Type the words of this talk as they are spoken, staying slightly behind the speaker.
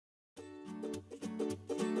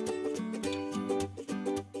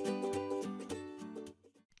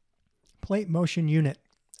Plate Motion Unit.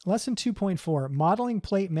 Lesson 2.4, Modeling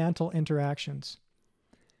Plate-Mantle Interactions.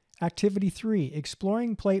 Activity 3,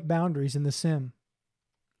 Exploring Plate Boundaries in the Sim.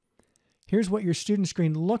 Here's what your student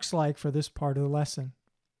screen looks like for this part of the lesson.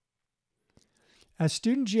 As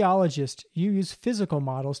student geologists, you use physical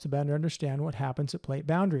models to better understand what happens at plate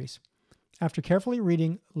boundaries. After carefully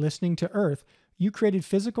reading Listening to Earth, you created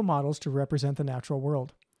physical models to represent the natural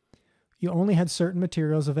world. You only had certain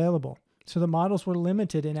materials available, so the models were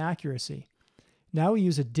limited in accuracy. Now we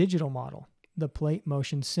use a digital model, the Plate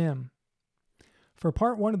Motion Sim. For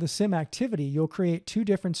part 1 of the sim activity, you'll create 2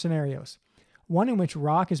 different scenarios. One in which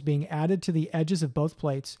rock is being added to the edges of both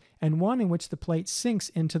plates, and one in which the plate sinks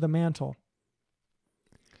into the mantle.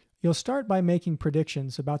 You'll start by making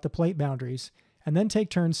predictions about the plate boundaries, and then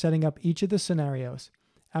take turns setting up each of the scenarios.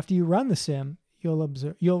 After you run the sim,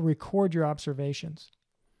 you'll record your observations.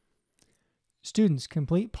 Students,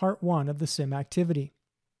 complete part 1 of the sim activity.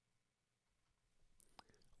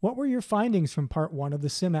 What were your findings from part 1 of the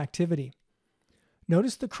sim activity?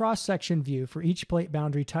 Notice the cross-section view for each plate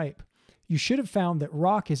boundary type. You should have found that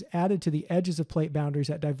rock is added to the edges of plate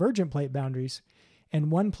boundaries at divergent plate boundaries,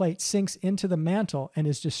 and one plate sinks into the mantle and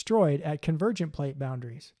is destroyed at convergent plate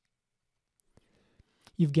boundaries.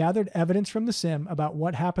 You've gathered evidence from the sim about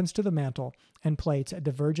what happens to the mantle and plates at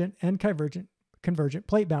divergent and convergent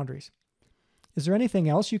plate boundaries. Is there anything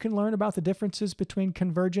else you can learn about the differences between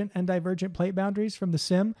convergent and divergent plate boundaries from the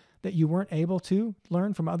sim that you weren't able to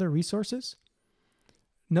learn from other resources?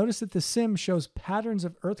 Notice that the sim shows patterns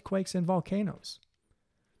of earthquakes and volcanoes.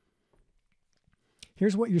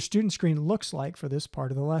 Here's what your student screen looks like for this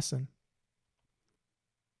part of the lesson.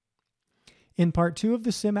 In part 2 of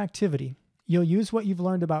the sim activity, you'll use what you've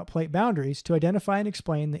learned about plate boundaries to identify and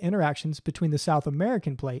explain the interactions between the South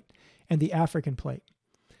American plate and the African plate.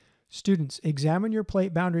 Students, examine your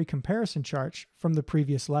plate boundary comparison charts from the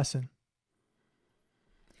previous lesson.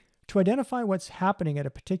 To identify what's happening at a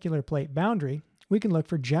particular plate boundary, we can look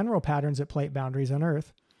for general patterns at plate boundaries on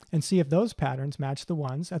Earth and see if those patterns match the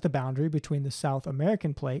ones at the boundary between the South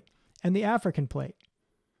American plate and the African plate.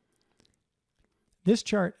 This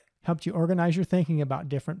chart helped you organize your thinking about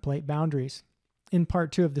different plate boundaries. In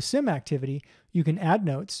part 2 of the sim activity, you can add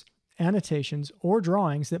notes, annotations, or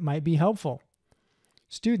drawings that might be helpful.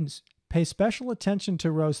 Students, pay special attention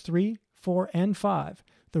to rows 3, 4, and 5,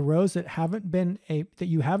 the rows that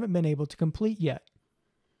you haven't been able to complete yet.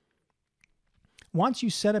 Once you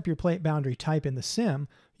set up your plate boundary type in the sim,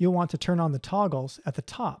 you'll want to turn on the toggles at the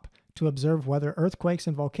top to observe whether earthquakes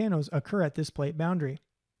and volcanoes occur at this plate boundary.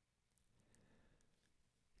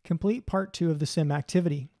 Complete part 2 of the sim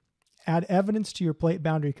activity. Add evidence to your plate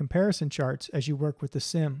boundary comparison charts as you work with the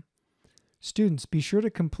sim. Students, be sure to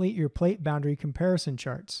complete your plate boundary comparison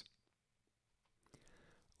charts.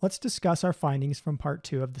 Let's discuss our findings from part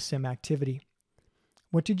 2 of the sim activity.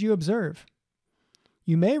 What did you observe?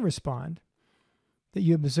 You may respond that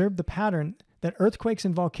you observed the pattern that earthquakes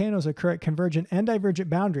and volcanoes occur at convergent and divergent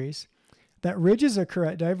boundaries, that ridges occur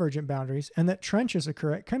at divergent boundaries, and that trenches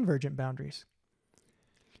occur at convergent boundaries.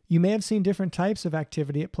 You may have seen different types of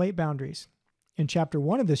activity at plate boundaries. In Chapter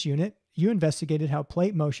 1 of this unit, you investigated how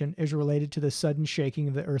plate motion is related to the sudden shaking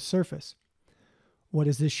of the Earth's surface. What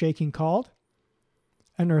is this shaking called?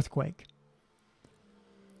 An earthquake.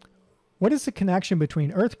 What is the connection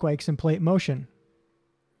between earthquakes and plate motion?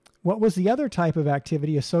 What was the other type of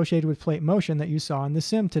activity associated with plate motion that you saw in the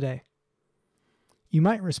sim today? You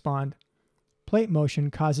might respond, plate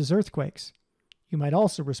motion causes earthquakes. You might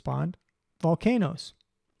also respond, volcanoes.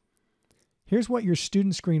 Here's what your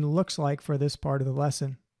student screen looks like for this part of the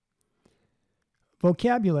lesson.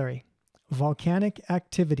 Vocabulary, volcanic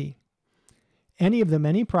activity. Any of the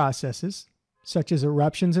many processes, such as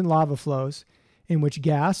eruptions and lava flows, in which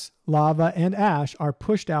gas, lava, and ash are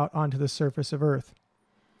pushed out onto the surface of Earth.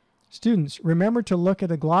 Students, remember to look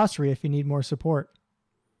at a glossary if you need more support.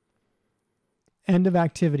 End of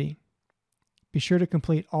activity. Be sure to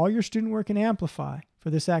complete all your student work in Amplify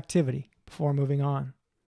for this activity before moving on.